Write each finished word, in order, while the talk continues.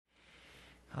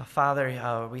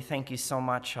Father, we thank you so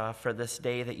much for this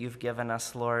day that you've given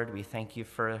us, Lord. We thank you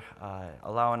for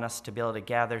allowing us to be able to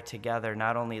gather together,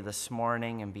 not only this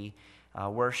morning and be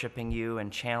worshiping you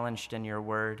and challenged in your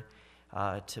word,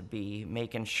 to be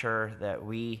making sure that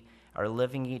we are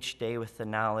living each day with the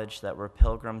knowledge that we're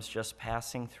pilgrims just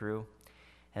passing through,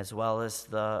 as well as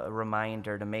the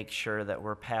reminder to make sure that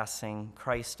we're passing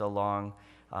Christ along,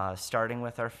 starting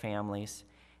with our families,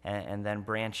 and then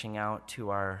branching out to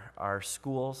our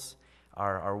schools,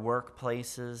 our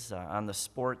workplaces, on the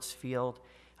sports field,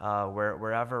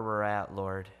 wherever we're at,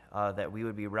 Lord, that we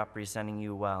would be representing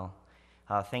you well.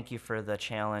 Thank you for the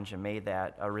challenge, and may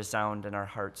that resound in our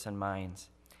hearts and minds.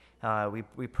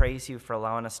 We praise you for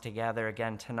allowing us to gather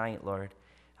again tonight, Lord,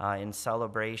 in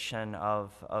celebration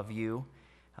of you,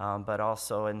 but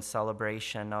also in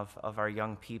celebration of our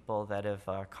young people that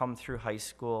have come through high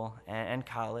school and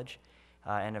college,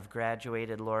 and have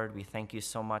graduated, Lord. We thank you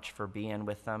so much for being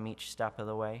with them each step of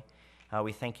the way.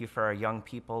 We thank you for our young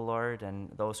people, Lord,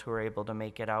 and those who are able to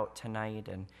make it out tonight,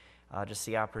 and just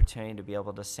the opportunity to be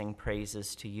able to sing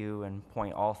praises to you and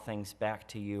point all things back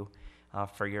to you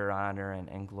for your honor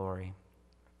and glory.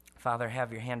 Father,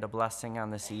 have your hand of blessing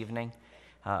on this evening.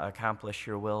 Accomplish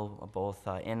your will both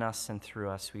in us and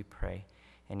through us, we pray.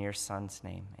 In your Son's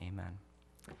name, amen.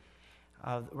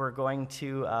 We're going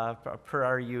to, per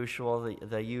our usual,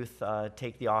 the youth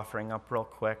take the offering up real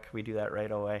quick. We do that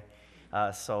right away.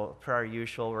 So per our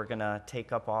usual, we're going to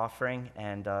take up offering,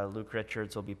 and Luke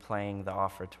Richards will be playing the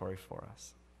offertory for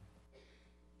us.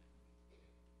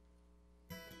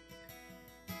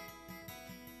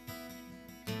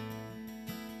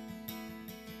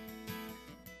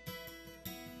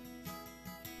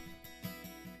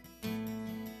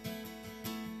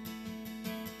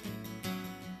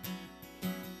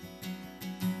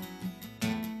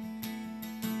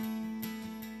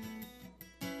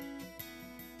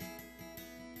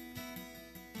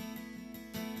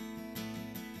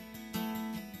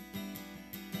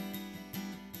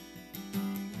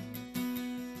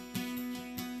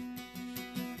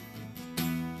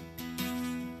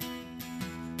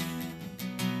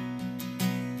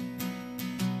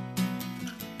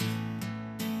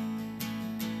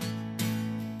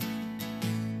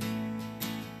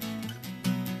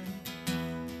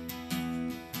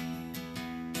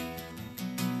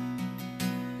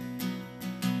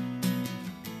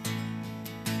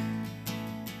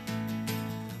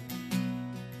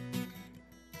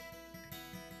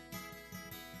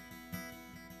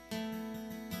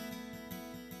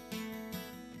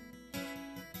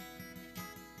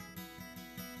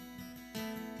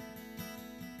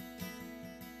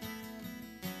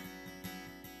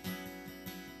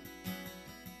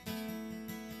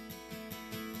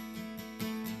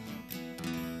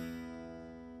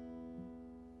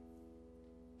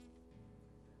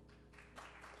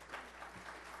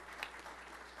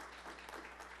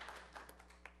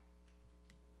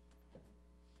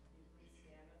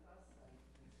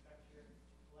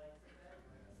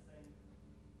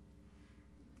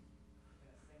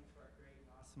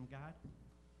 God.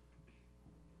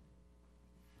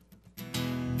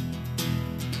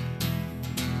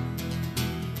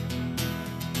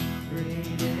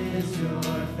 Great is your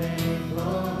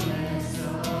faithfulness, O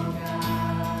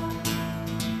God.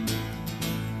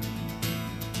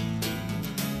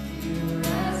 You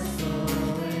wrestle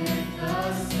with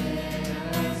the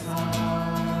sinner's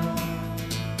heart.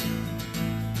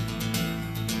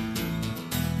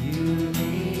 You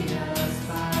lead us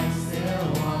by still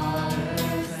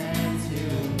waters and to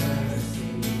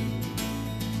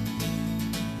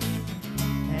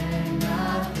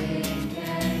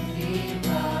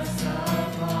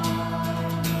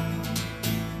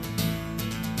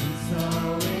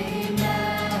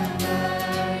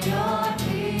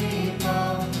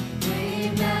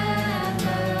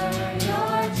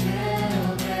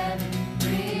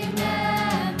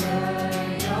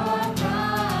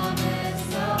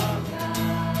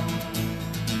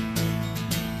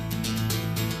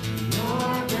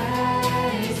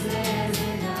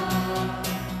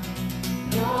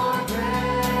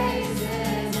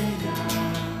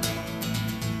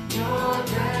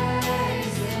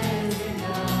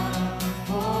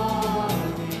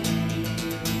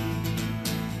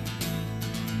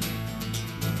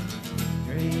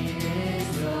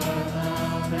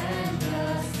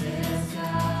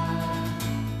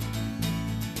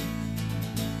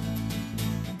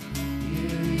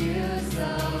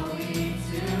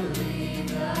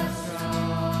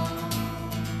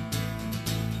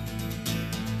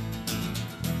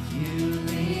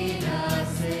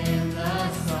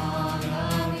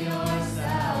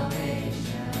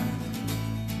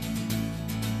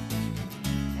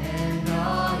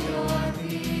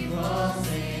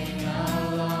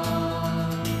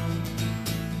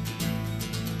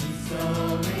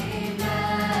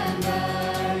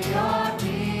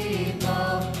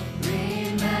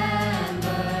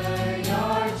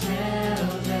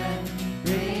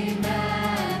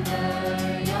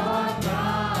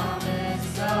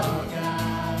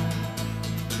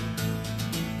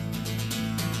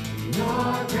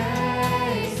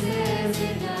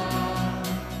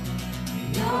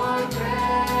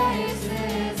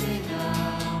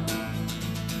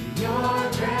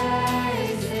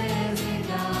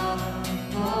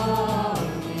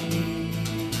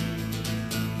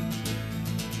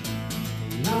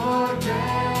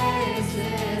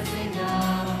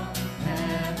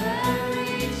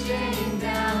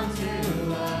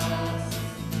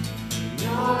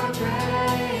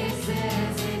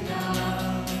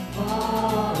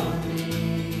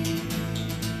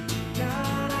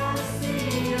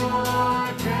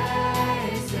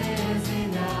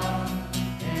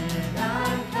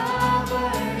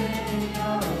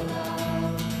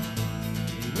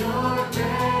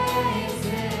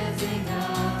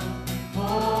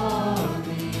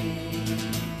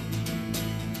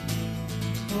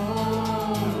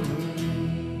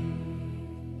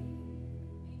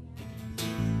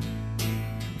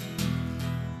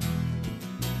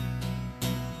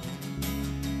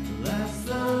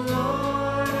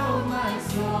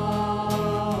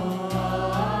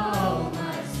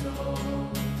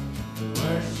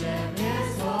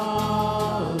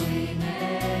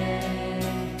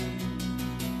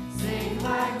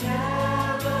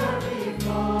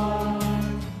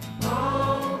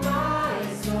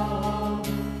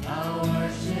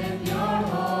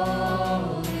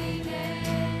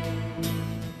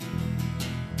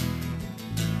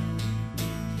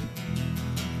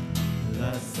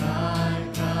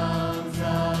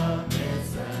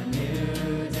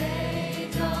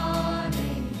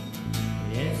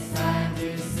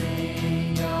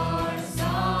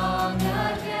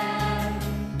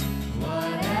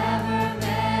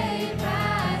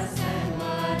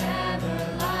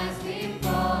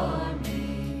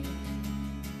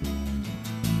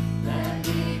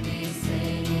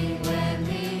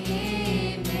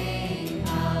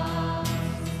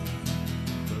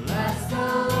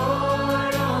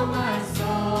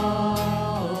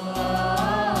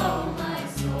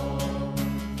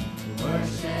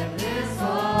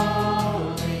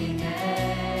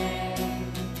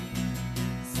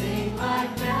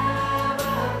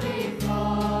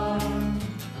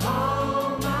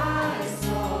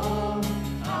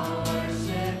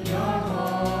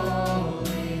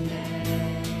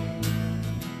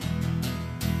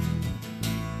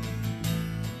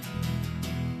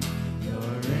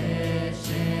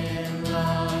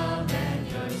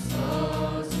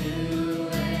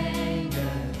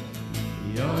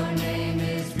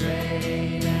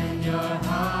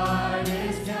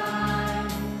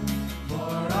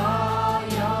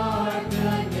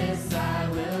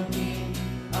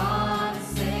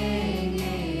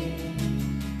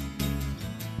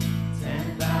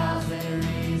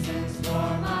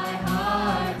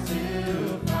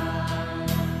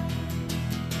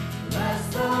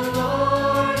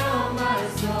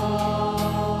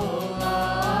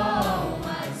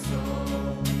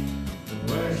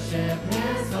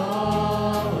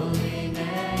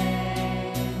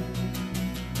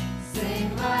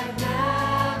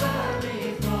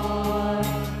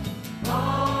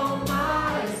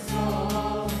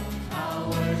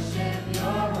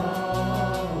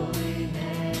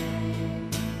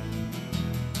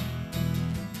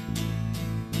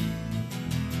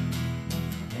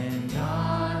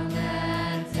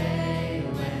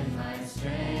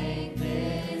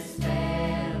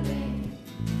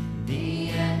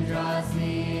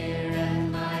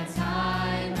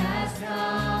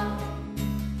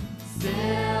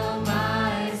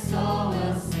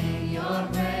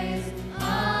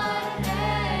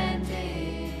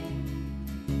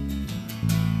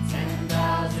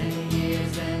 10,000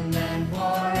 years and then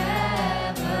forevermore.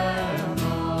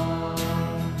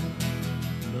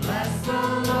 Bless the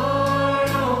Lord,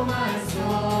 oh my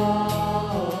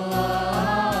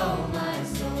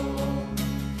soul,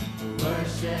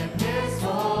 worship His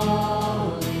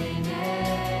holy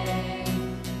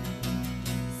name.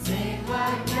 Sing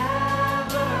like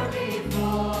never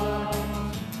before,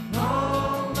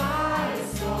 oh my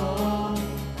soul,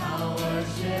 I'll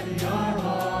worship Your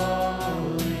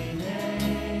holy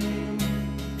name.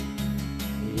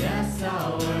 Yes,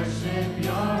 I'll worship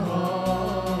Your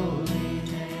holy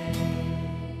name.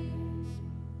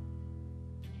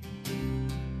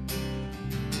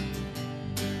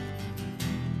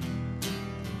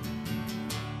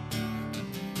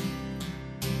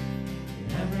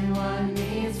 Everyone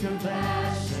needs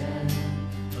compassion,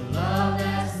 a love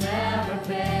that's never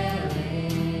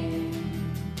failing.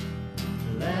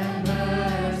 Let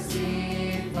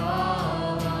mercy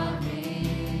fall on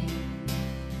me.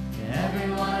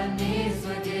 Everyone needs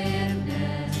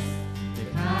forgiveness, the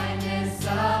kindness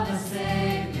of the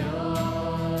Savior,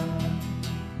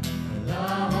 the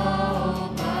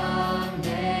hope of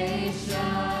nations.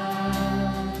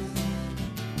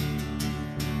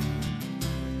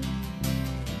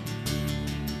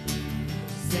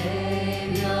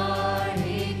 Savior,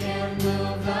 He can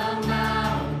move the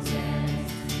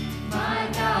mountains. My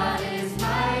God is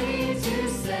mighty to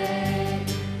save.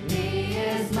 He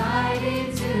is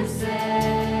mighty to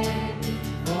save.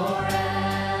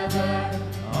 Forever,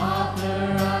 author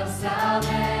of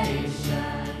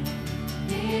salvation.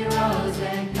 He rose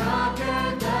and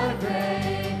conquered the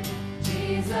grave.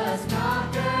 Jesus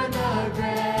conquered the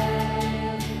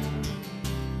grave.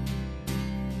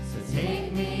 So take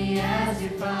me as You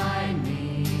find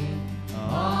me,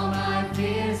 all my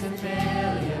fears and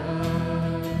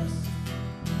failures.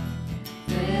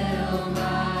 Fill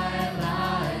my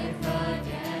life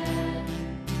again.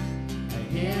 I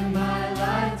give my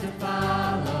life to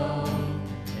follow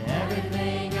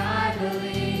everything I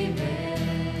believe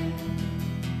in.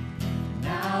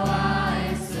 Now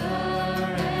I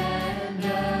surrender.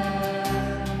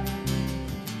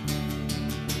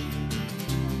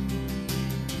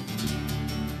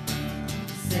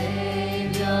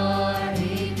 Savior,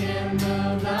 He can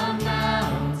move the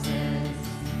mountains.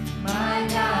 My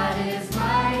God is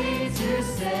mighty to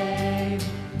save.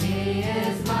 He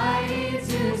is mighty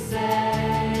to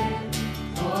save.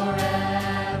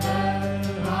 Forever,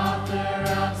 author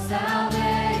of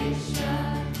salvation.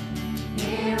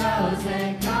 He rose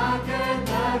and conquered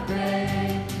the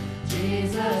grave.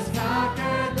 Jesus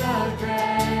conquered the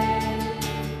grave.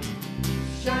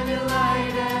 Shine Your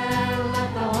light and let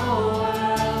the whole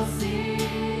world see.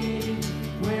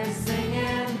 We're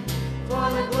singing for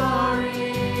the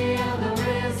glory of the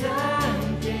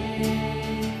risen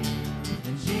King.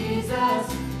 And Jesus,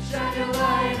 shine Your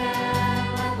light and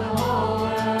let the whole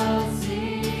world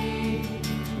see.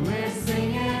 We're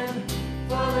singing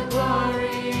for the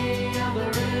glory of the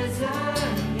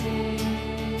risen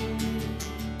King.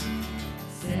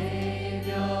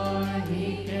 Savior, He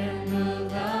can move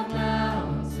the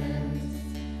mountains.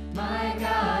 My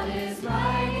God is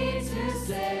mighty to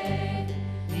save.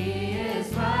 He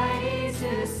is mighty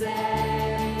to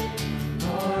save.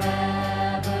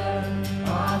 Forever,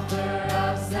 author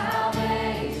of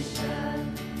salvation.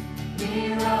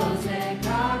 He rose and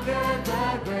conquered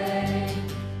the grave.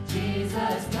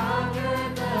 Jesus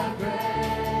conquered the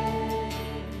grave.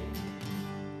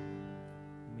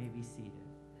 You may be seated.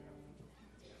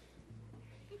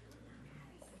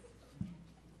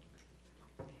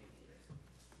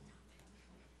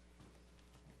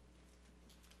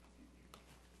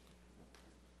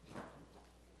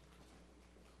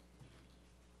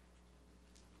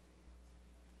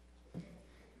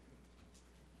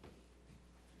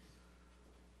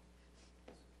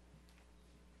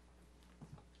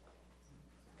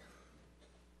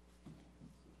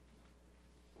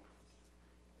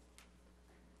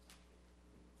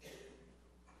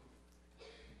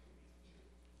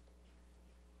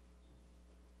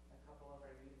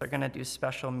 They're going to do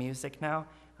special music now.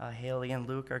 Haley and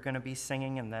Luke are going to be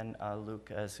singing, and then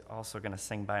Luke is also going to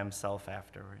sing by himself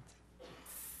afterwards.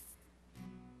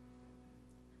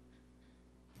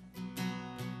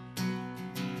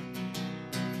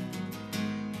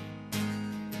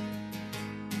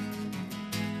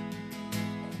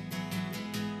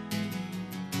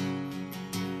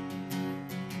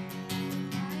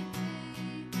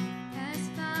 Has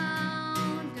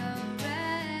found a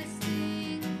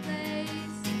resting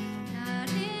place, not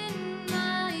in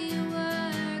my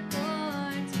work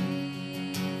or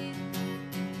deed.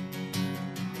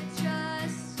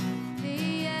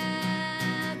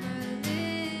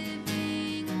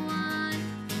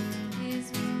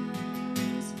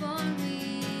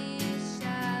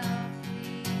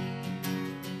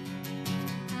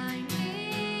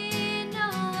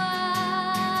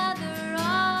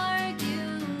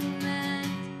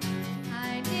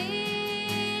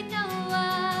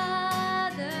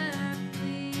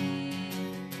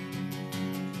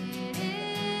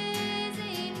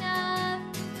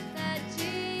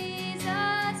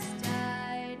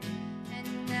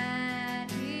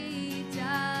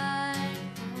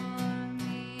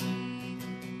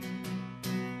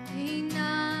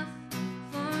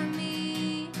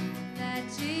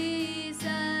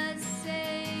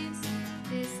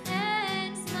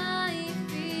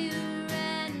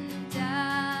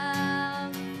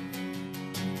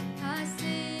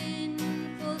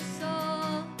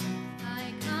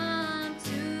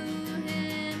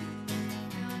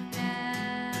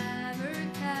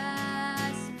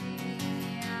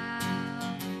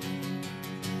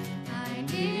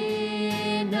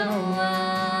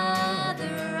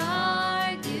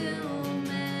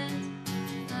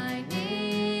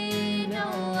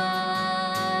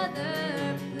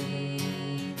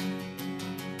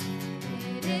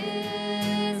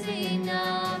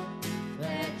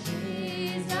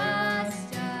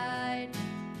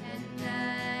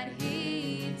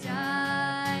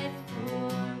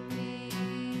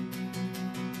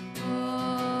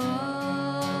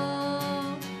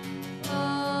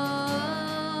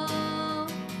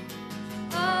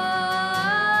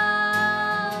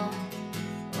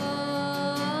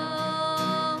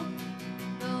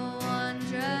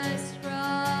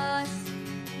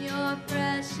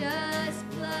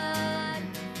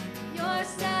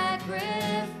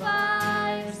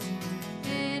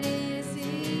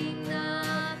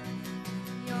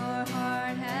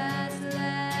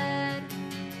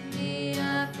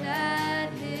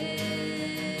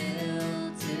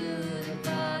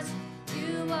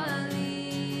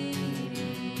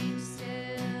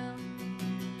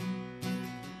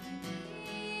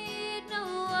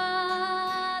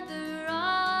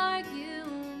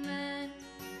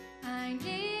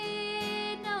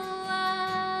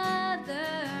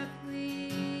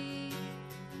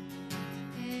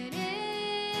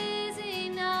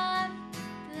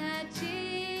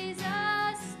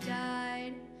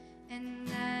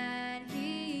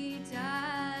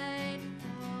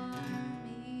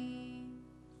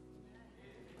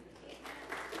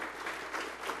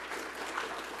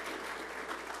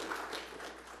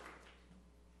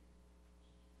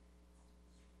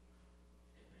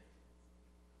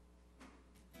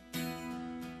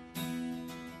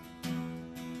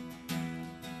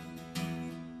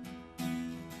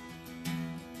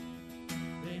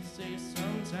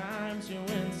 Sometimes you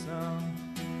win some,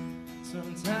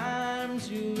 sometimes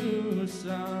you lose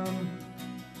some.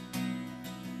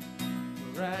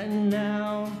 Right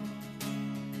now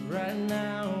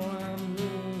I'm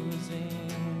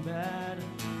losing bad.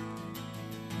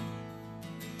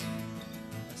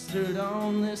 I stood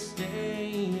on this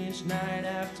stage night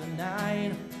after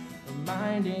night,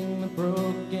 reminding the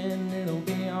broken it'll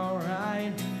be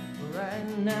alright.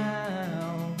 Right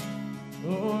now,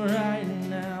 oh right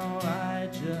now, I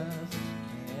just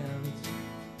can't.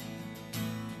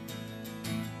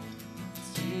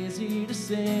 It's easy to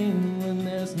sing when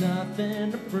there's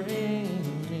nothing to bring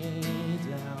me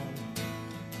down.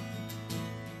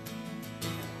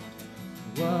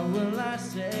 What will I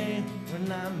say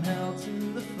when I'm held to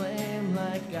the flame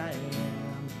like I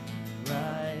am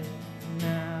right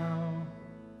now?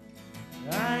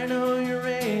 I know you're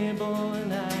able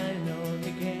and I know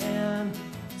you can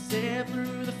sail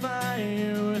through the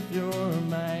fire with your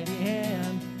mighty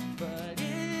hand. But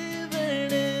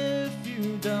even if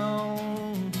you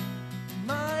don't,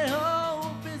 my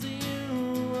hope is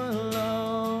you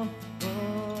alone.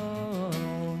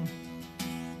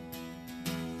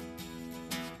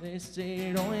 They say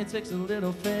it only takes a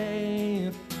little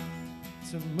faith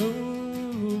to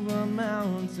move a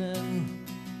mountain.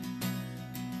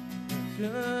 A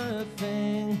good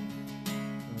thing,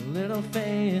 a little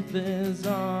faith is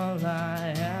all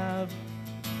I have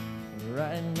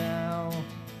right now.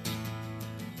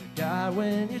 God,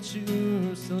 when you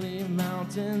choose to leave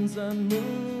mountains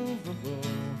unmovable,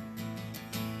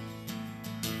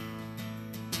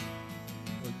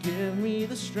 give me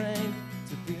the strength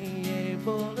to be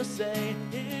able to say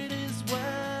it is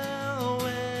well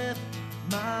with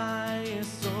my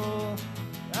soul.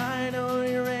 I know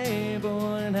you're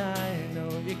able and I know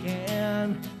you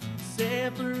can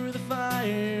sail through the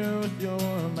fire with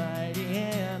your mighty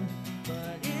hand.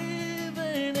 But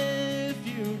even if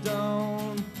you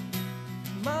don't,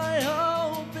 my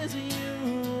hope is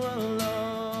you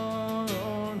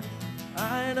alone.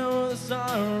 I know the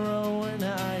sorrow and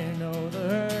I know the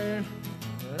hurt,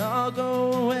 but I'll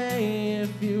go away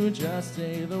if you just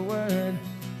say the word.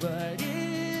 But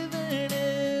even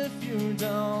if you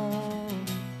don't,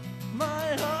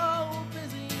 my hope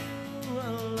is you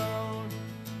alone.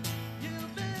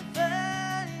 You've been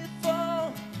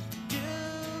faithful,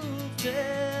 you've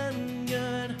been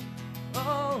good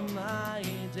all my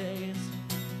days.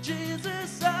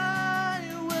 Jesus, I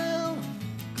will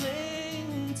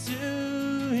cling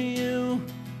to you,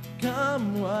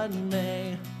 come what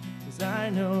may, 'cause I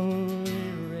know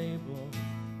you're able,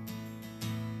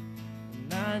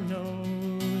 and I know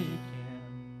you can.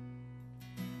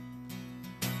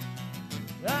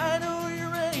 I know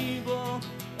you're able,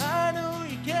 I know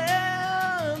you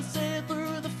can sail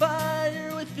through the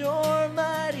fire with your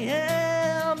mighty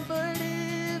hand. But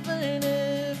even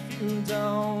if you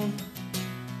don't,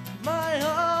 my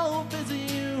hope is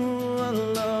you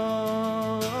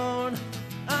alone.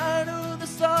 I know the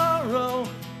sorrow,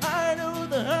 I know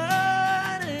the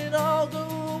hurt, it all go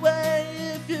away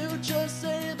if you just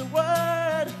say the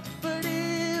word. But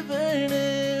even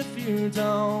if you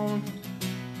don't,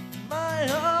 my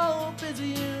hope is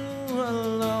you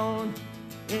alone.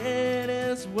 It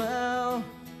is well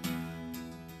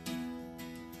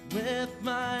with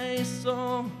my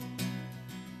soul.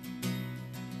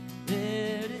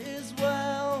 It is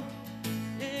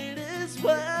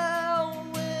well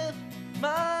with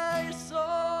my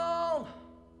soul.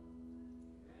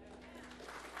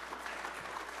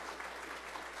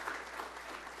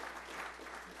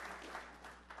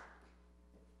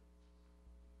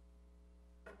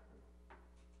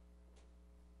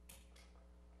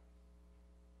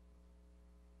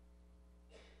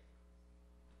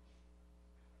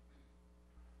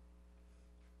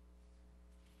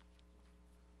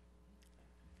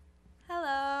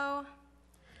 Hello.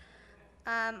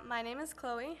 My name is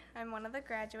Chloe. I'm one of the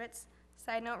graduates.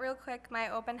 Side note real quick, my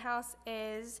open house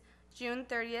is June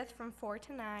 30th from 4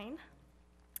 to 9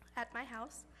 at my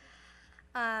house.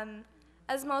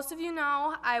 As most of you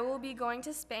know, I will be going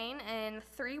to Spain in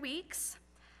 3 weeks.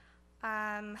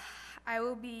 I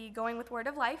will be going with Word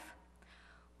of Life.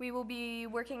 We will be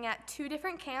working at 2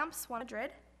 different camps, one in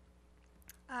Madrid.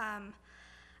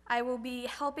 I will be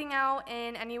helping out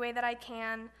in any way that I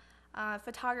can,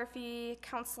 photography,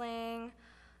 counseling,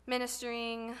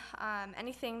 ministering,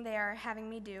 anything they are having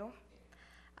me do.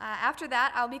 After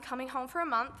that, I'll be coming home for a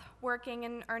month, working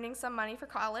and earning some money for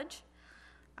college.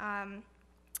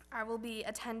 I will be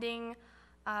attending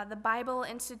the Bible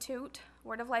Institute,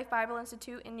 Word of Life Bible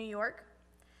Institute in New York.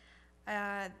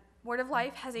 Word of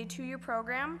Life has a 2-year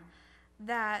program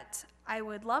that I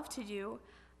would love to do,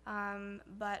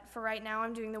 But for right now,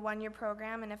 I'm doing the one-year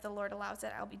program, and if the Lord allows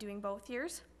it, I'll be doing both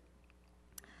years.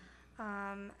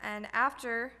 And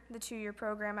after the 2-year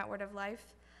program at Word of Life,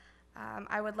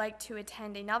 I would like to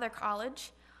attend another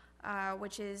college,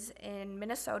 which is in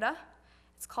Minnesota.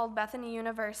 It's called Bethany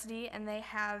University, and they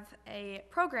have a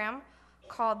program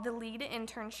called the LEAD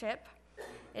Internship.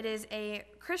 It is a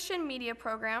Christian media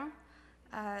program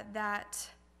that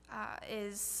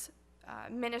is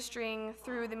ministering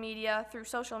through the media, through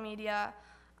social media,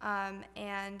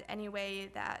 and any way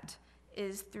that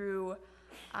is through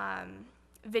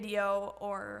video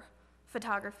or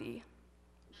photography.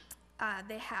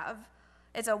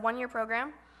 It's a one-year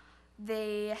program.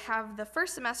 They have the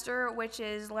first semester, which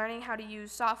is learning how to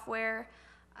use software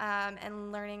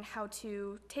and learning how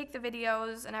to take the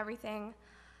videos and everything,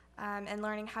 and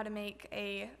learning how to make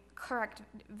a correct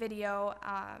video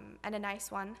and a nice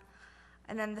one.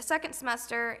 And then the second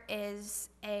semester is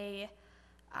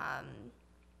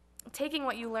taking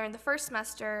what you learned the first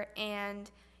semester and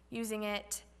using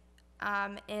it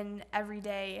in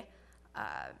everyday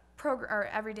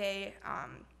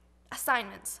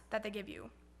assignments that they give you.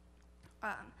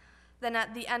 Then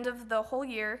at the end of the whole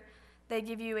year, they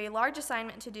give you a large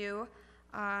assignment to do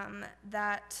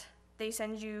that they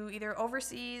send you either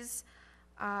overseas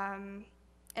in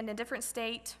a different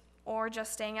state or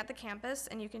just staying at the campus,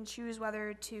 and you can choose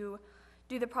whether to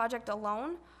do the project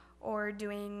alone or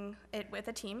doing it with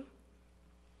a team.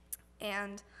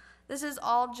 And this is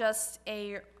all just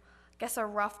a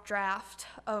rough draft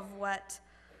of what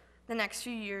the next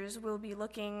few years will be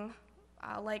looking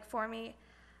like for me.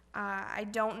 I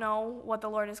don't know what the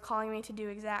Lord is calling me to do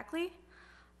exactly,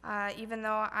 even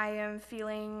though I am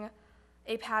feeling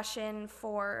a passion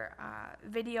for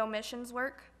video missions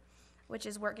work, which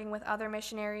is working with other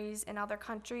missionaries in other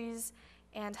countries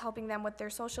and helping them with their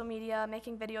social media,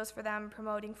 making videos for them,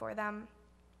 promoting for them.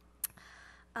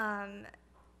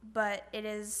 But it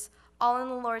is all in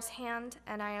the Lord's hand,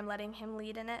 and I am letting Him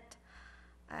lead in it.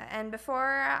 And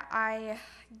before I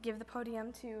give the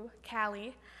podium to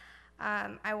Callie,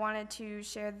 I wanted to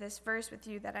share this verse with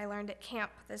you that I learned at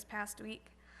camp this past week.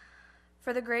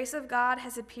 For the grace of God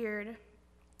has appeared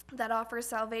that offers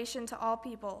salvation to all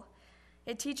people.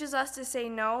 It teaches us to say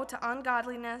no to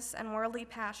ungodliness and worldly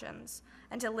passions,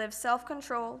 and to live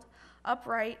self-controlled,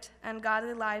 upright, and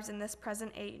godly lives in this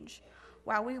present age,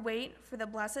 while we wait for the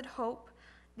blessed hope,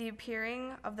 the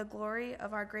appearing of the glory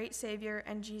of our great Savior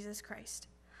and Jesus Christ.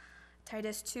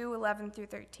 Titus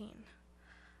 2:11-13.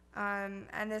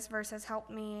 And this verse has helped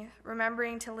me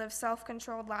remembering to live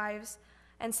self-controlled lives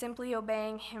and simply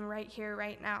obeying Him right here,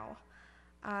 right now.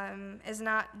 Is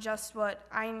not just what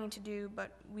I need to do,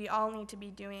 but we all need to be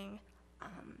doing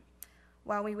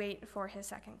while we wait for His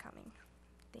second coming.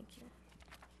 Thank you.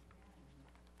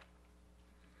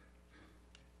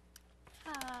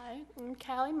 Hi, I'm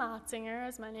Callie Motzinger,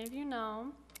 as many of you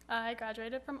know. I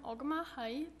graduated from Ogama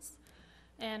Heights,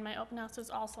 and my open house is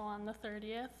also on the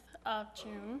 30th of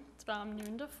June. It's from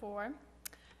noon to 4.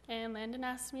 And Landon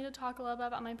asked me to talk a little bit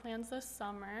about my plans this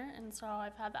summer, and so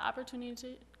I've had the opportunity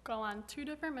to go on 2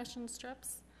 different mission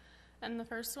trips. And the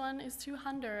first one is to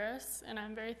Honduras, and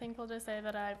I'm very thankful to say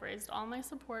that I've raised all my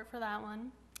support for that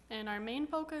one. And our main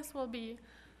focus will be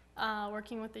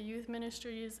working with the youth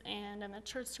ministries and in the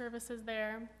church services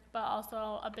there, but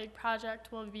also a big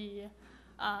project will be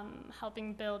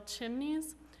helping build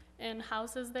chimneys in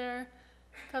houses there,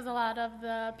 because a lot of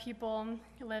the people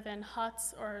live in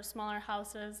huts or smaller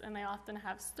houses, and they often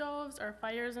have stoves or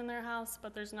fires in their house,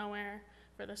 but there's nowhere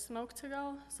for the smoke to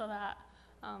go, so that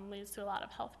leads to a lot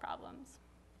of health problems.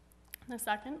 The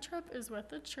second trip is with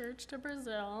the church to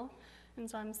Brazil, and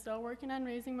so I'm still working on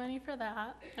raising money for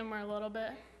that, and we're a little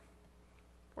bit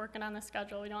working on the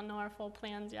schedule. We don't know our full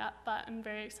plans yet, but I'm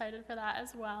very excited for that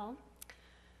as well.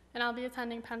 And I'll be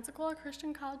attending Pensacola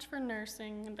Christian College for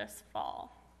Nursing this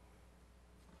fall.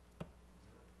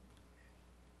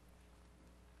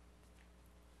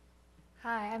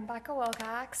 Hi, I'm Becca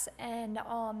Wilcox, and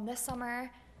this summer,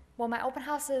 my open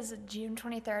house is June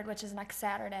 23rd, which is next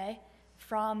Saturday,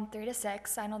 from 3 to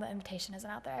 6. I know the invitation isn't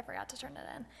out there, I forgot to turn it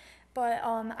in. But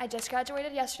I just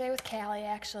graduated yesterday with Callie,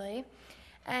 actually.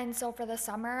 And so for the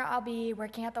summer, I'll be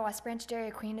working at the West Branch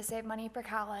Dairy Queen to save money for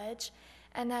college.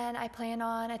 And then I plan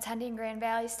on attending Grand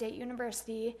Valley State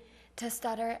University to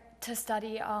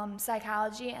study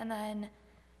psychology, and then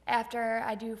after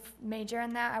I do major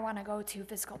in that, I want to go to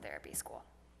physical therapy school.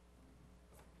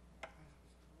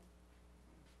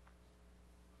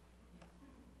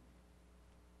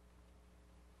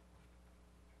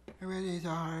 Everybody is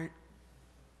all right.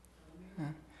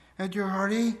 Edgar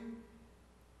Hardy.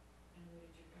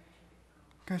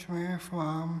 Kashmir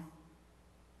from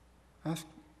What's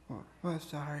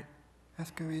the heart?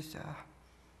 Ascarisa.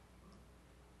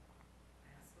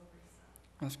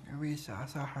 Ascarisa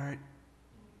is a heart.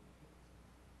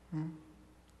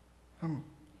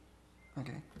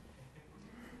 Okay.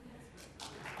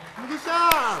 Good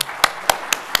job!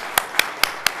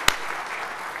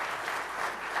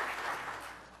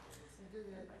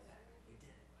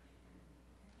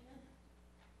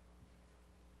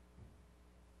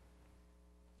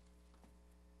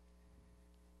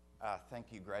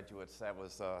 Thank you, graduates. That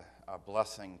was a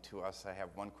blessing to us. I have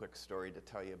one quick story to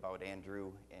tell you about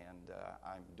Andrew, and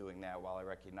I'm doing that while I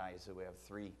recognize that we have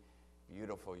three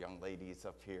beautiful young ladies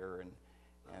up here,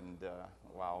 and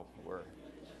wow, we're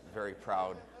very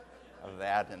proud of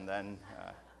that. And then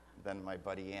my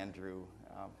buddy Andrew.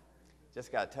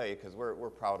 Just got to tell you, because we're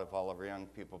proud of all of our young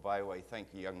people. By the way, thank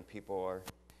you, young people.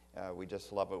 We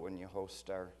just love it when you host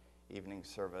our evening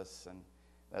service, and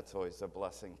that's always a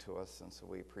blessing to us, and so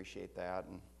we appreciate that.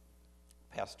 And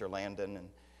Pastor Landon and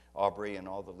Aubrey and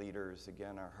all the leaders,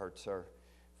 again, our hearts are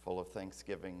full of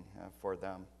thanksgiving for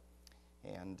them.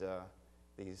 And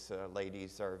these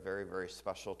ladies are very, very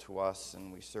special to us,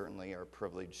 and we certainly are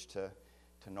privileged to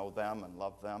know them and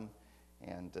love them,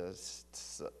 and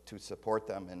to support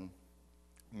them in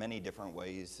many different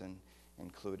ways, and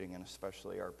including and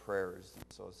especially our prayers. And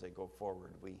so as they go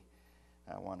forward,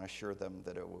 I want to assure them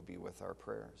that it will be with our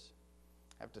prayers.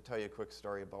 I have to tell you a quick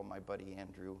story about my buddy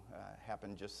Andrew.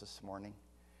 Happened just this morning,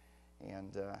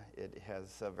 and it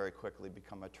has very quickly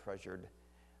become a treasured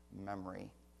memory.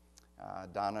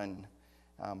 Donna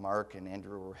and Mark and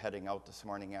Andrew were heading out this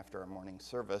morning after our morning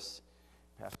service.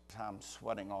 Pastor Tom's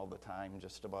sweating all the time.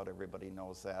 Just about everybody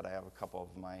knows that. I have a couple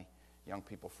of my young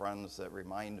people friends that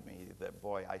remind me that,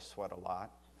 boy, I sweat a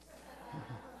lot.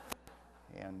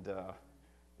 And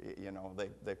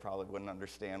they probably wouldn't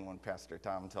understand when Pastor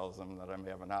Tom tells them that I'm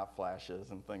having hot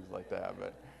flashes and things like that,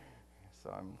 but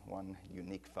so I'm one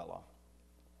unique fellow.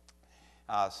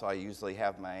 So I usually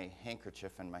have my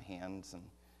handkerchief in my hands and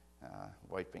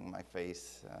wiping my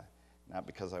face, not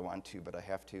because I want to, but I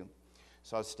have to.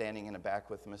 So I was standing in the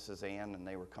back with Mrs. Ann, and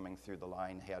they were coming through the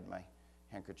line, had my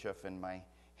handkerchief in my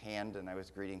hand, and I was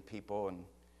greeting people, and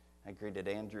I greeted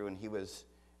Andrew, and he was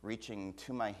reaching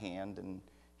to my hand, and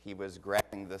he was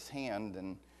grabbing this hand,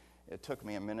 and it took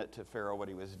me a minute to figure out what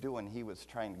he was doing. He was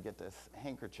trying to get this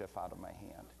handkerchief out of my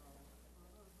hand.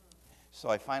 So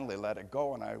I finally let it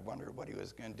go, and I wondered what he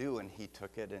was going to do, and he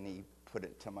took it, and he put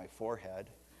it to my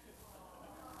forehead.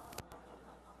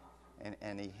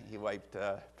 And he wiped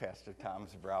Pastor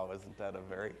Tom's brow. Isn't that a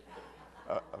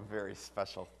very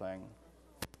special thing?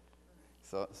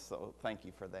 So thank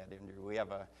you for that, Andrew. We have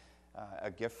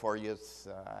a gift for you.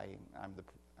 I'm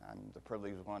the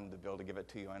privileged one to be able to give it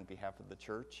to you on behalf of the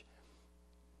church.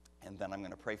 And then I'm going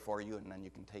to pray for you, and then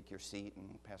you can take your seat,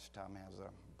 and Pastor Tom has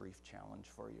a brief challenge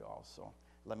for you also.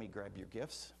 Let me grab your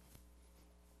gifts.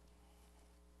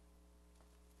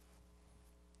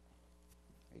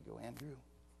 There you go, Andrew.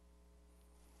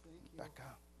 Thank you.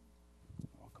 Becca.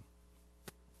 Welcome.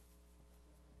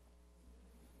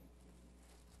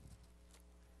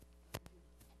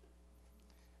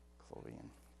 Chloe and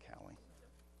Callie.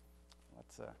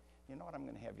 Let's, you know what, I'm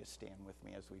going to have you stand with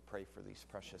me as we pray for these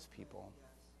precious people.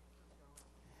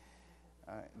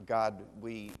 God,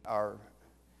 we are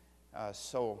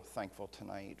so thankful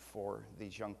tonight for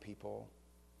these young people,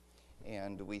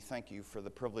 and we thank you for the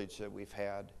privilege that we've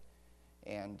had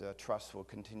and trust we'll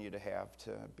continue to have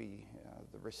to be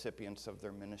the recipients of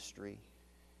their ministry.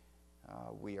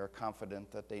 We are confident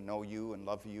that they know you and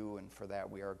love you, and for that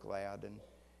we are glad.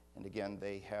 And again,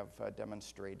 they have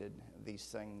demonstrated these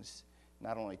things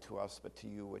not only to us but to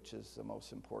you, which is the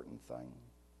most important thing.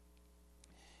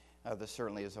 This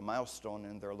certainly is a milestone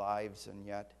in their lives, and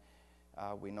yet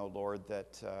we know, Lord,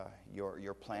 that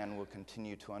your plan will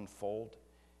continue to unfold,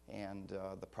 and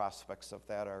the prospects of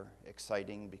that are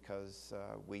exciting because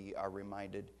we are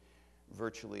reminded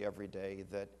virtually every day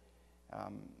that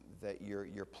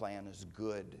your plan is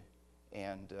good,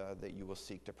 and that you will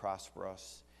seek to prosper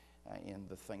us in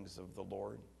the things of the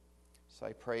Lord. So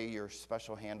I pray your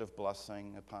special hand of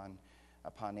blessing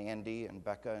upon Andy and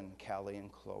Becca and Callie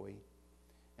and Chloe.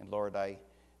 And Lord, I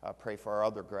pray for our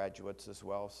other graduates as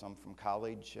well, some from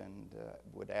college, and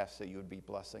would ask that you would be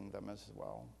blessing them as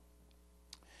well.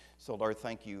 So Lord,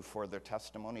 thank you for their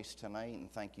testimonies tonight,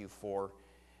 and thank you for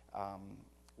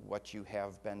what you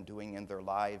have been doing in their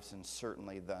lives, and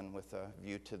certainly then with a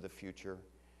view to the future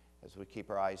as we keep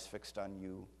our eyes fixed on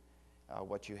you,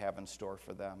 what you have in store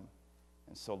for them.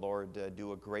 And so Lord,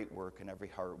 do a great work in every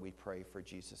heart, we pray for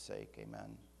Jesus' sake.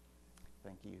 Amen.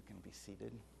 Thank you. You can be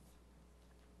seated.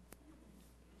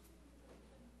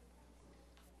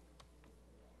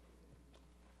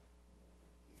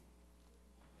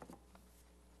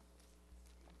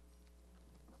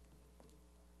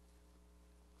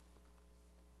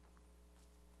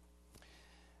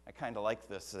 kind of like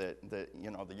this that the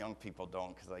young people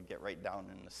don't, because I get right down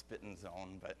in the spitting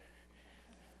zone.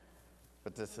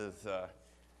 But this is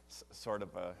sort of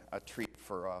a treat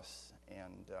for us.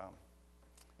 And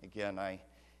again,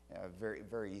 very,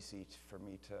 very easy for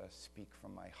me to speak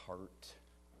from my heart,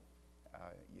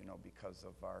 because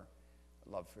of our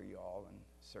love for you all, and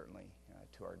certainly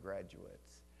to our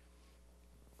graduates.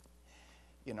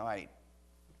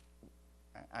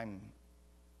 I'm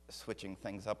switching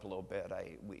things up a little bit.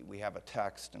 We have a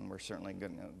text, and we're certainly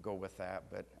going to go with that,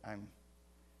 but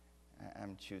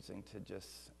I'm choosing to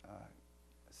just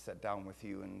sit down with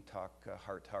you and talk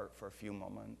heart to heart for a few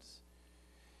moments.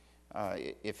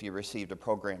 If you received a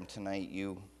program tonight,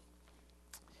 you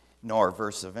know our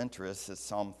verse of interest is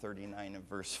Psalm 39 and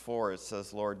verse 4. It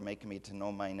says, Lord, make me to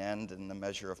know mine end and the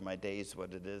measure of my days,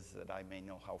 what it is, that I may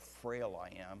know how frail I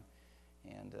am.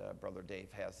 And Brother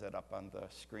Dave has that up on the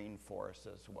screen for us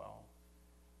as well.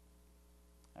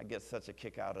 I get such a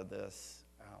kick out of this.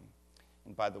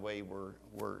 And by the way,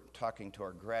 we're talking to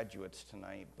our graduates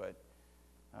tonight, but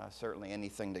certainly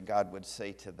anything that God would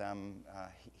say to them,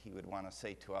 he would want to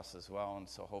say to us as well. And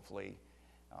so hopefully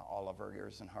all of our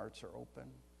ears and hearts are open.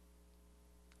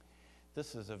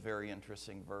 This is a very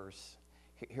interesting verse.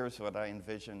 Here's what I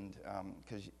envisioned,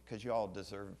 because you all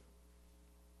deserve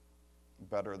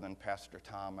better than Pastor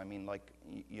Tom. I mean, like,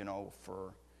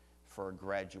 for a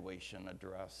graduation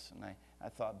address. And I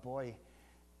thought, boy,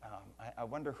 I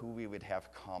wonder who we would have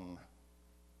come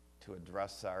to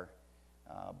address our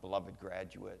beloved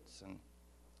graduates. And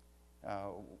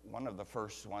one of the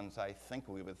first ones I think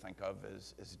we would think of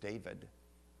is David,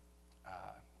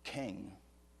 king,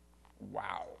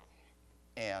 wow,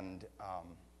 and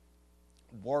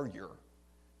warrior,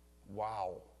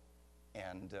 wow,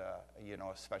 and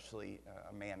especially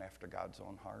a man after God's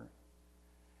own heart.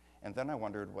 And then I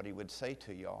wondered what he would say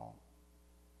to y'all.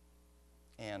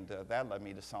 And that led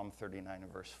me to Psalm 39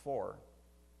 and verse 4.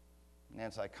 And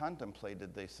as I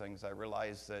contemplated these things, I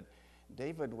realized that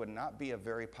David would not be a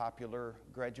very popular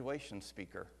graduation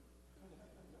speaker.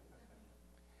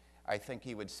 I think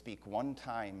he would speak one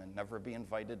time and never be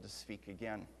invited to speak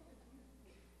again.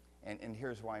 And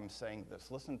here's why I'm saying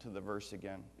this. Listen to the verse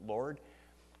again. Lord,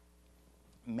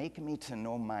 make me to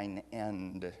know mine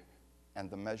end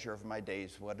and the measure of my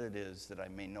days, what it is, that I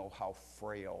may know how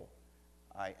frail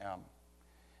I am.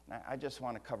 Now, I just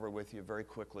want to cover with you very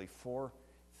quickly 4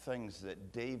 things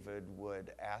that David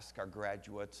would ask our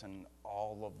graduates and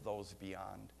all of those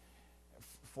beyond.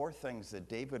 4 things that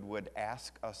David would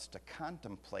ask us to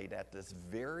contemplate at this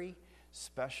very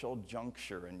special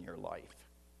juncture in your life.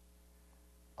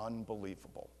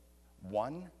 Unbelievable.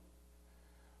 1,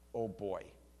 oh boy,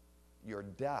 your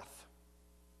death.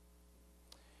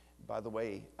 By the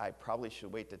way, I probably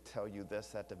should wait to tell you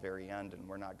this at the very end, and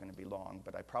we're not going to be long,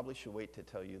 but I probably should wait to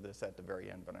tell you this at the very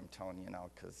end, but I'm telling you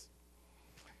now because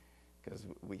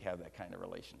we have that kind of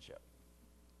relationship.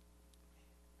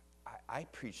 I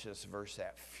preach this verse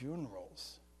at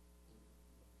funerals.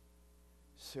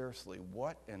 Seriously,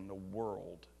 what in the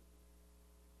world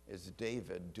is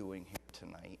David doing here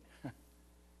tonight?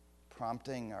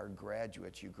 Prompting our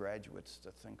graduates, you graduates,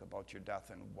 to think about your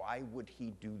death, and why would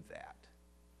he do that?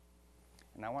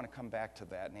 And I want to come back to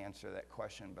that and answer that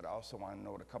question, but I also want to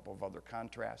note a couple of other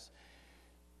contrasts.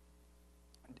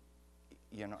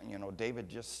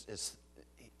 David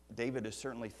is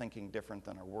certainly thinking different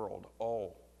than our world.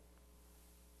 Oh,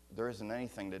 there isn't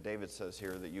anything that David says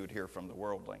here that you would hear from the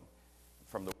worldling.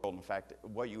 From the world. In fact,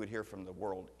 what you would hear from the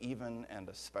world, even and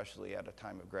especially at a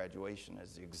time of graduation,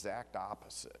 is the exact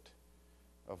opposite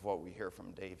of what we hear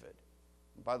from David.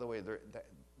 By the way,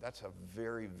 that's a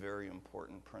very, very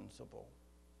important principle,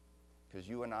 because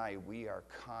you and I, we are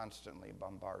constantly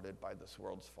bombarded by this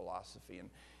world's philosophy. And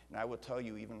I will tell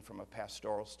you, even from a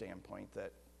pastoral standpoint,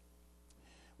 that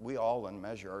we all in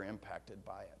measure are impacted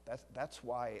by it. That's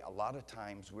why a lot of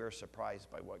times we're surprised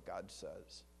by what God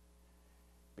says,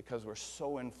 because we're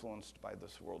so influenced by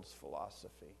this world's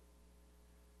philosophy.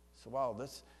 So wow,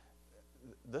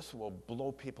 this will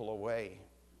blow people away.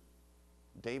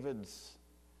 David's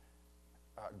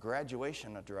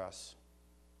graduation address,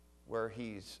 where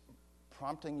he's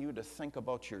prompting you to think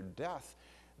about your death.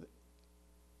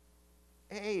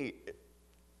 Hey,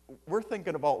 we're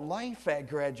thinking about life at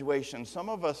graduation. Some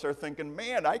of us are thinking,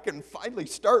 man, I can finally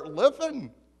start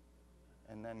living.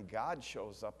 And then God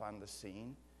shows up on the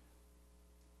scene,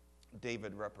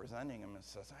 David representing him, and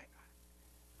says,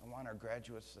 I want our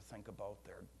graduates to think about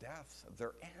their deaths,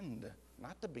 their end,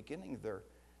 not the beginning, their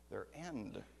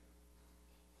end.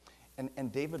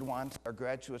 And David wants our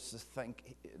graduates to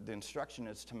think, the instruction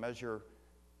is to measure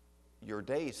your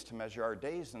days, to measure our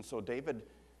days. And so David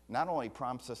not only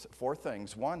prompts us 4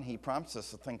 things. 1, he prompts us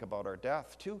to think about our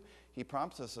death. 2, he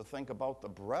prompts us to think about the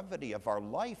brevity of our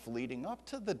life leading up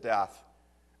to the death.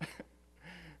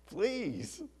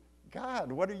 Please,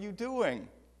 God, what are you doing?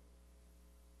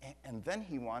 And then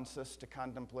he wants us to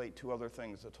contemplate 2 other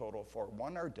things, a total of 4.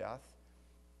 1, our death.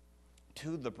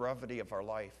 2, the brevity of our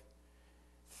life.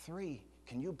 3,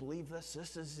 can you believe this?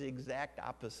 This is the exact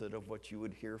opposite of what you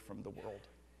would hear from the world.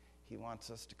 He wants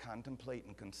us to contemplate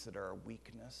and consider our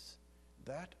weakness,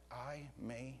 that I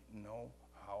may know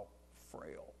how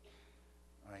frail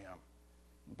I am.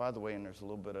 And by the way, and there's a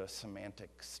little bit of semantic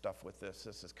stuff with this.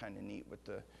 This is kind of neat with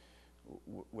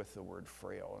the word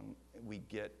frail, and we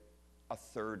get a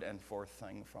 3rd and 4th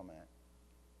thing from it.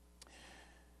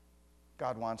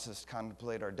 God wants us to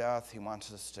contemplate our death. He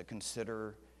wants us to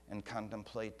consider and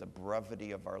contemplate the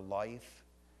brevity of our life.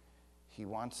 He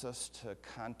wants us to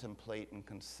contemplate and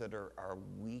consider our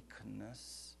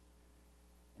weakness.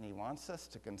 And he wants us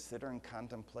to consider and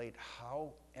contemplate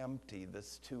how empty,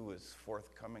 this too is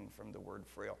forthcoming from the word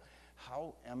frail,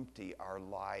 how empty our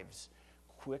lives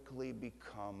quickly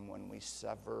become when we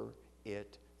sever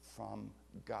it from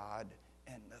God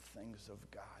and the things of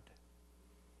God.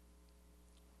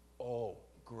 Oh,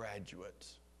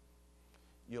 graduates,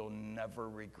 you'll never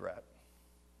regret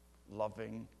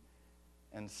loving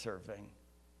and serving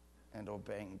and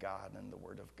obeying God and the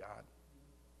Word of God.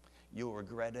 You'll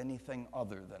regret anything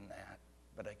other than that,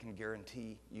 but I can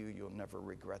guarantee you'll never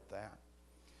regret that.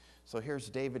 So here's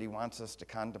David. He wants us to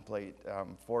contemplate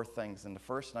 4 things, and the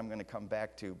first I'm going to come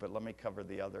back to, but let me cover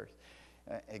the others.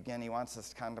 Again, he wants us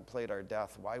to contemplate our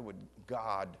death. Why would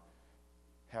God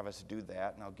have us do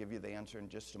that? And I'll give you the answer in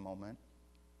just a moment.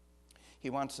 He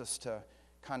wants us to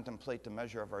contemplate the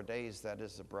measure of our days, that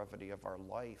is the brevity of our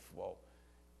life. Well,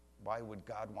 why would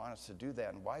God want us to do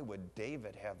that? And why would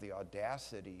David have the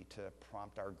audacity to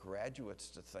prompt our graduates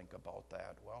to think about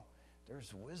that? Well,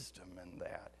 there's wisdom in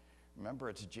that. Remember,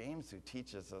 it's James who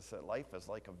teaches us that life is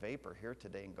like a vapor, here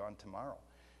today and gone tomorrow.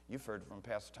 You've heard from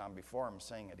Pastor Tom before. I'm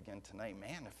saying it again tonight.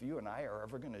 Man, if you and I are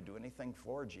ever going to do anything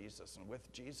for Jesus and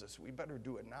with Jesus, we better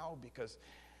do it now, because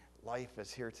life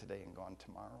is here today and gone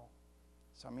tomorrow.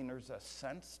 So, I mean, there's a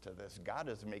sense to this. God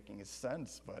is making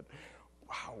sense, but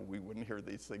wow, we wouldn't hear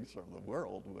these things from the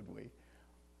world, would we?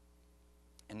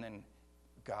 And then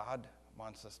God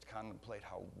wants us to contemplate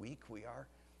how weak we are,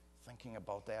 thinking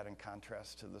about that in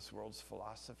contrast to this world's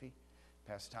philosophy.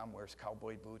 Pastor Tom wears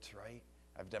cowboy boots, right?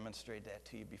 I've demonstrated that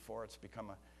to you before. It's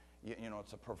become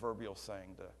it's a proverbial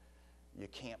saying, you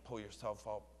can't pull yourself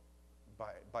up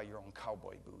by your own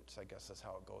cowboy boots, I guess is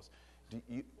how it goes.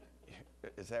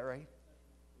 Is that right?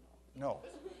 No.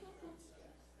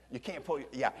 You can't pull,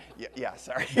 yeah,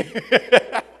 sorry.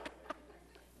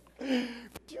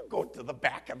 You go to the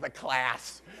back of the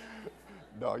class.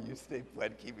 No, you stay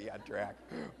put, keep me on track.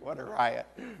 What a riot.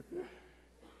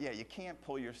 Yeah, you can't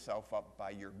pull yourself up by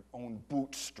your own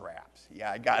bootstraps.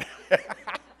 Yeah, I got it.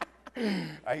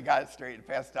 I got it straight.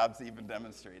 Pastor Tom's even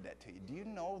demonstrated that to you. Do you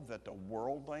know that the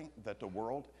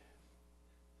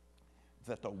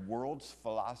world's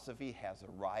philosophy has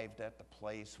arrived at the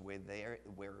place where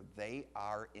they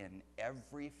are in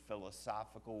every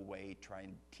philosophical way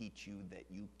trying to teach you that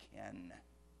you can?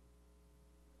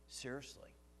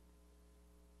 Seriously.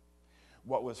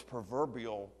 What was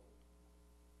proverbial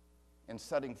in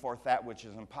setting forth that which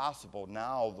is impossible,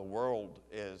 now the world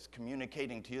is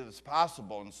communicating to you that's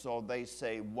possible, and so they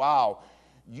say, wow,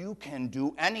 you can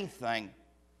do anything.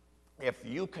 If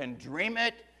you can dream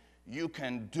it, you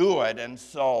can do it. And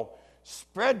so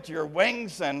spread your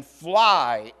wings and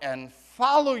fly and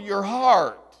follow your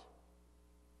heart.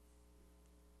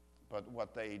 But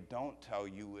what they don't tell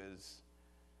you is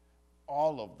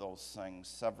all of those things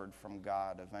severed from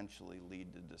God eventually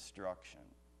lead to destruction.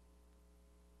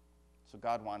 So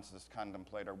God wants us to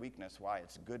contemplate our weakness. Why?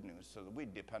 It's good news, so that we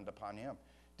depend upon Him.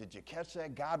 Did you catch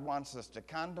that? God wants us to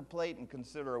contemplate and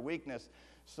consider our weakness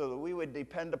so that we would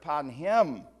depend upon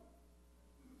Him.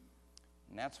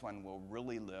 And that's when we'll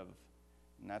really live,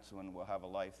 and that's when we'll have a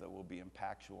life that will be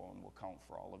impactful and will count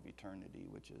for all of eternity,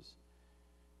 which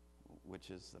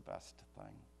is the best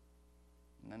thing.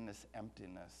 And then this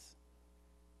emptiness.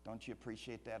 Don't you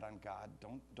appreciate that on God?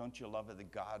 Don't you love it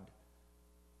that God,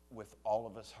 with all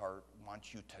of His heart,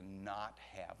 wants you to not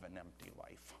have an empty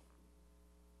life?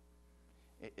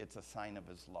 It's a sign of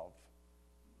His love.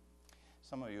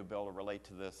 Some of you will be able to relate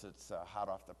to this. It's hot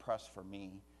off the press for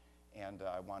me. And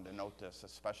I wanted to note this,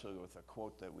 especially with a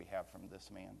quote that we have from this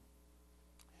man.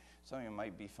 Some of you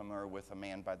might be familiar with a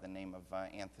man by the name of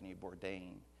Anthony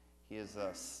Bourdain. He is a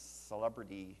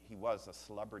celebrity. He was a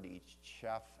celebrity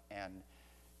chef and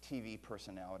TV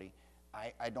personality.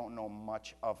 I don't know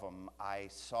much of him. I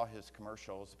saw his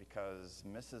commercials because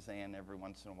Mrs. Ann every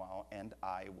once in a while and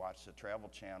I watch the Travel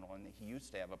Channel, and he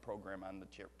used to have a program on the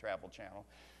Travel Channel.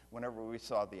 Whenever we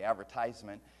saw the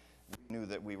advertisement, we knew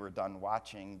that we were done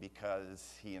watching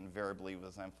because he invariably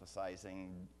was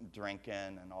emphasizing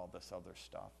drinking and all this other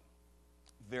stuff.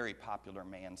 Very popular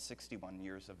man, 61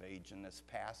 years of age, and this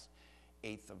past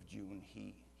 8th of June,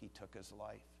 he took his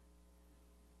life.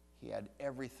 He had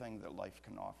everything that life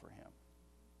can offer him,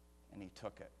 and he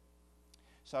took it.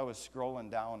 So I was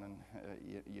scrolling down,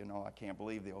 and I can't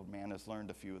believe the old man has learned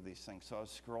a few of these things. So I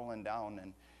was scrolling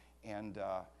down, and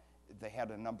they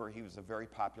had a number. He was a very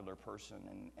popular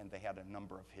person, and they had a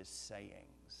number of his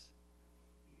sayings.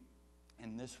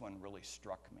 And this one really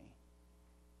struck me.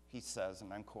 He says,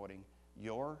 and I'm quoting,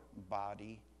 "Your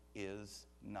body is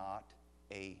not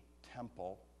a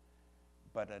temple,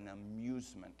 but an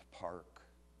amusement park.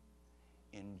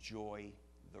 Enjoy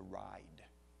the ride."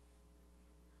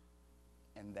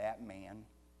 And that man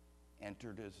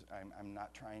entered his, I'm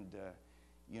not trying to,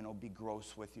 be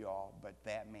gross with you all, but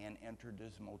that man entered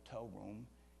his motel room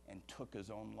and took his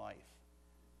own life.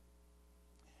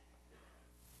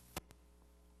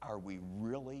 Are we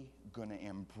really going to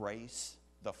embrace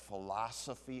the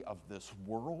philosophy of this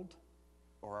world,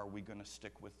 or are we going to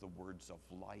stick with the words of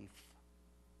life?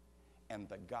 And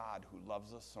the God who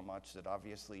loves us so much that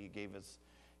obviously he gave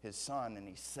his son and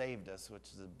he saved us, which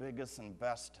is the biggest and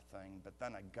best thing, but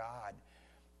then a God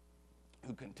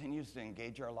who continues to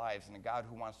engage our lives, and a God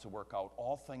who wants to work out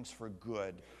all things for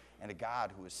good, and a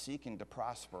God who is seeking to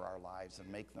prosper our lives and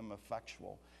make them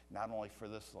effectual, not only for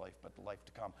this life, but the life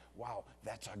to come. Wow,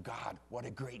 that's our God. What a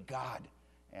great God.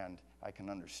 And I can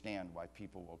understand why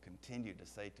people will continue to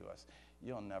say to us,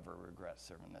 "You'll never regret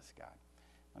serving this God."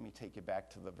 Let me take you back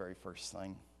to the very first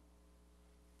thing.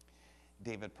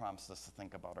 David promised us to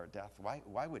think about our death.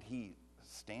 Why would he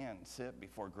sit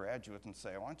before graduates and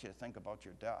say, "I want you to think about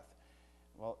your death"?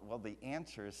 Well, the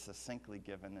answer is succinctly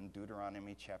given in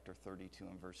Deuteronomy chapter 32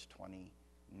 and verse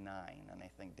 29. And I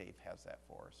think Dave has that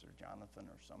for us, or Jonathan,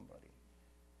 or somebody.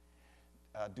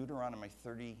 Deuteronomy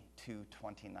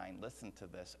 32:29. Listen to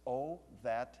this. "Oh,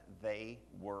 that they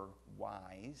were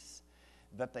wise,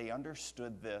 that they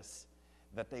understood this,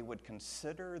 that they would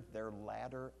consider their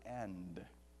latter end."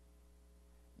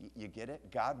 You get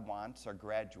it? God wants our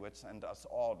graduates and us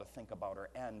all to think about our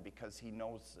end because he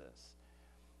knows this.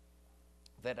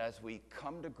 That as we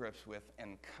come to grips with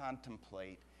and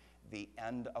contemplate the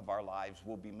end of our lives,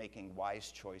 we'll be making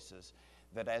wise choices.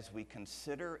 That as we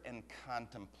consider and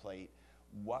contemplate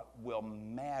what will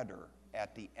matter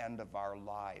at the end of our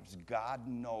lives, God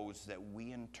knows that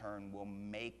we in turn will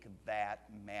make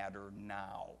that matter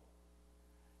now.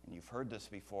 And you've heard this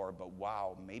before, but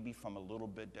wow, maybe from a little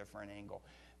bit different angle.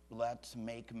 Let's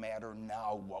make matter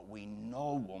now what we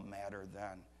know will matter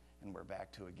then. And we're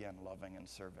back to, again, loving and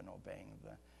serving, obeying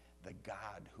the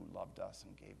God who loved us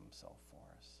and gave himself for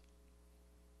us.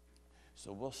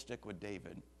 So we'll stick with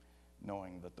David,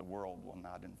 knowing that the world will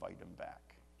not invite him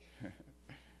back.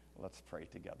 Let's pray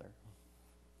together.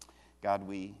 God,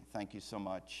 we thank you so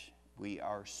much. We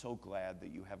are so glad that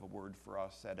you have a word for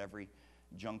us at every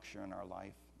juncture in our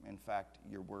life. In fact,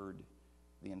 your word,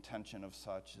 the intention of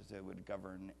such is it would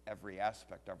govern every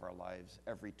aspect of our lives,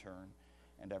 every turn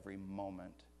and every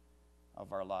moment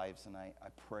of our lives. And I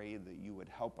pray that you would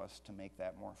help us to make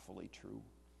that more fully true.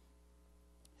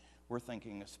 We're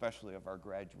thinking especially of our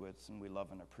graduates, and we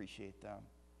love and appreciate them.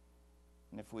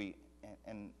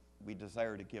 And we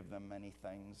desire to give them many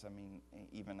things. I mean,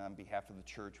 even on behalf of the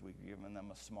church, we've given them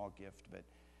a small gift. But,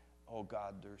 oh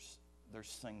God,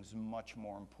 there's things much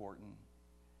more important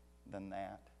than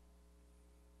that.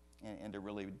 And it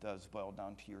really does boil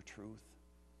down to your truth.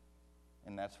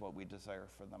 And that's what we desire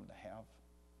for them to have.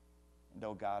 And,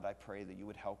 oh God, I pray that you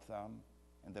would help them,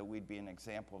 and that we'd be an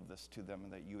example of this to them,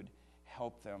 and that you would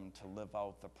help them to live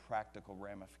out the practical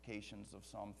ramifications of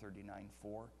Psalm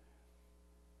 39:4.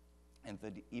 And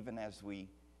that even as we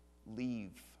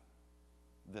leave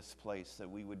this place, that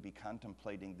we would be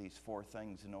contemplating these four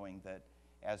things, knowing that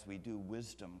as we do,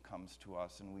 wisdom comes to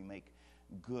us, and we make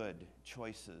good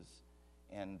choices,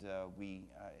 and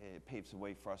it paves the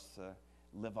way for us to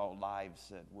live out lives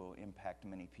that will impact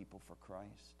many people for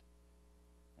Christ.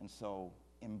 And so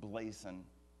emblazon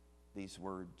these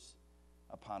words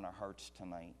upon our hearts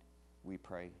tonight, we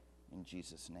pray in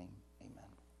Jesus' name. Amen.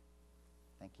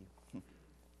 Thank you.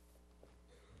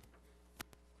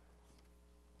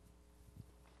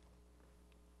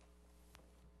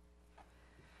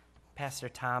 Pastor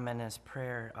Tom in his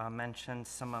prayer mentioned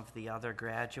some of the other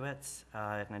graduates,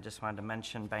 and I just wanted to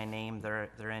mention by name.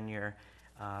 They're in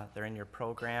your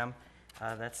program.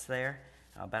 that's there.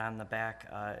 But on the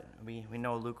back, we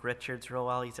know Luke Richards real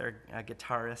well. He's our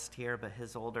guitarist here, but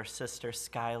his older sister,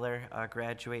 Skylar,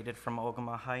 graduated from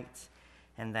Ogama Heights.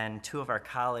 And then two of our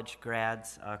college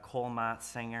grads, Cole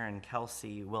Motzinger and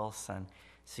Kelsey Wilson.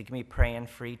 So you can be praying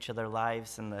for each of their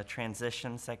lives and the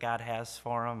transitions that God has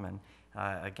for them. And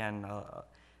again,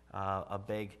 a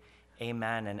big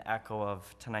amen and echo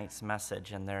of tonight's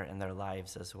message in their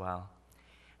lives as well.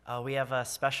 We have a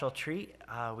special treat.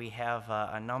 We have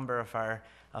a number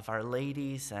of our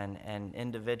ladies and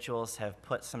individuals have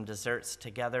put some desserts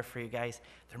together for you guys.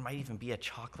 There might even be a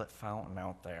chocolate fountain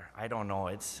out there. I don't know.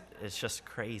 It's just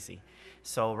crazy.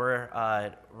 So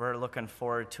we're looking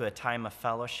forward to a time of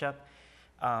fellowship.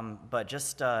 But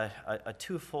just a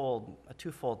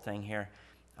twofold thing here.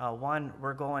 One,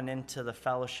 we're going into the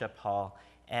fellowship hall,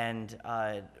 and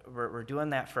we're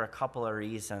doing that for a couple of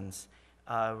reasons.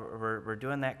 We're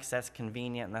doing that because that's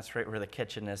convenient, and that's right where the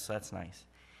kitchen is, so that's nice.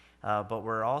 But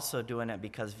we're also doing it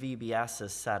because VBS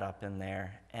is set up in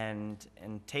there. And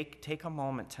take a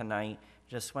moment tonight,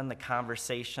 just when the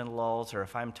conversation lulls, or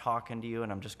if I'm talking to you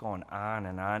and I'm just going on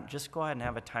and on, just go ahead and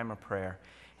have a time of prayer.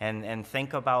 And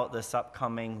think about this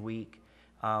upcoming week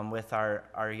with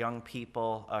our young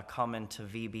people coming to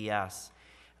VBS.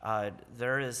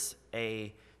 There is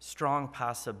a strong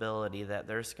possibility that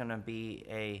there's going to be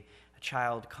a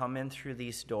child come in through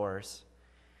these doors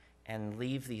and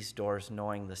leave these doors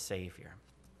knowing the Savior.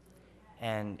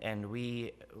 And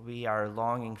we are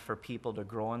longing for people to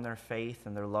grow in their faith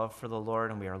and their love for the Lord,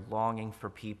 and we are longing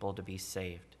for people to be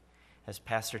saved. As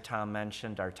Pastor Tom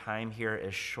mentioned, our time here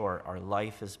is short. Our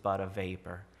life is but a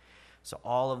vapor. So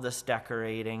all of this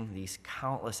decorating, these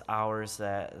countless hours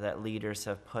that leaders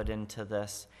have put into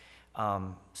this,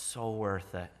 so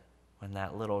worth it when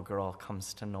that little girl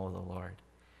comes to know the Lord,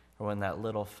 or when that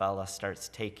little fella starts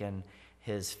taking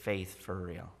his faith for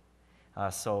real.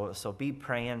 So be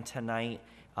praying tonight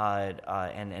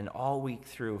and all week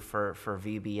through for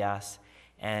VBS,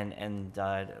 and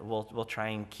we'll try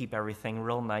and keep everything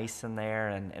real nice in there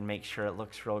and make sure it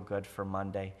looks real good for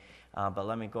Monday. But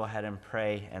let me go ahead and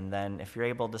pray, and then if you're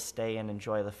able to stay and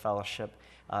enjoy the fellowship,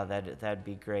 that'd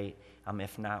be great.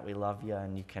 If not, we love you,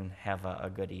 and you can have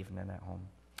a good evening at home.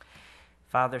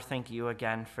 Father, thank you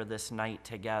again for this night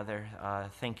together.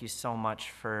 Thank you so much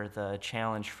for the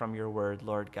challenge from your word,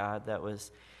 Lord God, that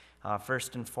was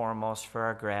first and foremost for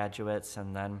our graduates,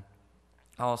 and then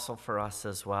also for us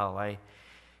as well. I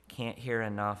can't hear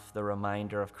enough the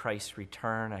reminder of Christ's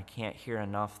return. I can't hear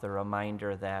enough the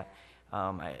reminder that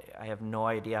I have no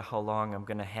idea how long I'm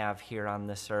going to have here on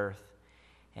this earth.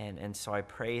 And so I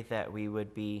pray that we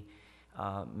would be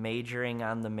majoring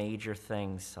on the major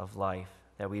things of life,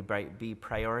 that we be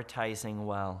prioritizing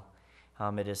well.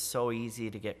 It is so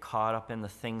easy to get caught up in the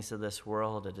things of this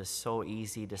world. It is so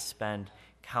easy to spend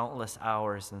countless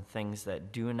hours in things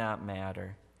that do not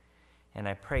matter. And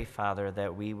I pray, Father,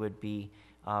 that we would be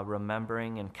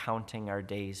remembering and counting our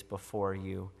days before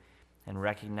you and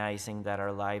recognizing that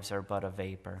our lives are but a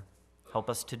vapor. Help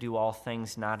us to do all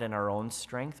things not in our own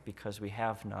strength, because we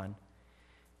have none,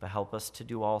 but help us to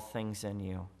do all things in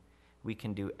you. We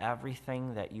can do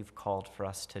everything that you've called for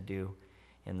us to do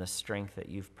in the strength that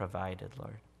you've provided,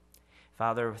 Lord.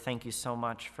 Father, thank you so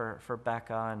much for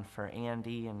Becca and for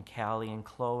Andy and Callie and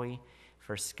Chloe,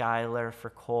 for Skylar,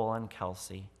 for Cole and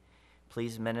Kelsey.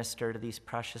 Please minister to these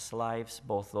precious lives,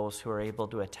 both those who are able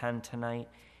to attend tonight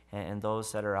and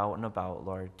those that are out and about,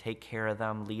 Lord. Take care of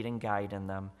them, lead and guide in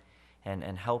them,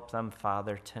 and help them,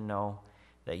 Father, to know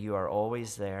that you are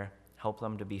always there. Help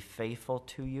them to be faithful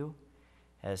to you,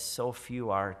 as so few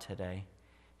are today,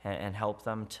 and help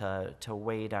them to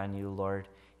wait on you, Lord,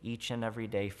 each and every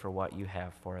day for what you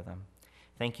have for them.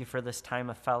 Thank you for this time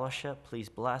of fellowship. Please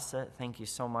bless it. Thank you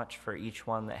so much for each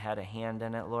one that had a hand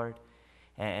in it, Lord.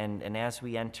 And as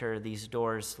we enter these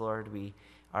doors, Lord, we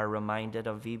are reminded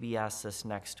of VBS this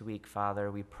next week,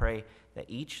 Father. We pray that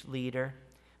each leader,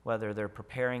 whether they're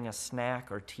preparing a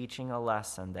snack or teaching a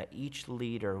lesson, that each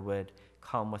leader would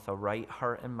come with a right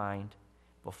heart and mind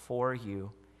before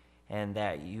you, and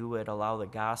that you would allow the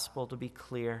gospel to be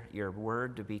clear, your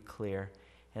word to be clear,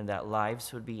 and that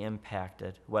lives would be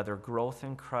impacted, whether growth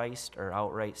in Christ or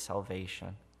outright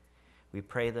salvation. We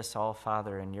pray this all,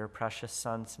 Father, in your precious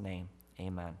Son's name.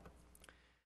 Amen.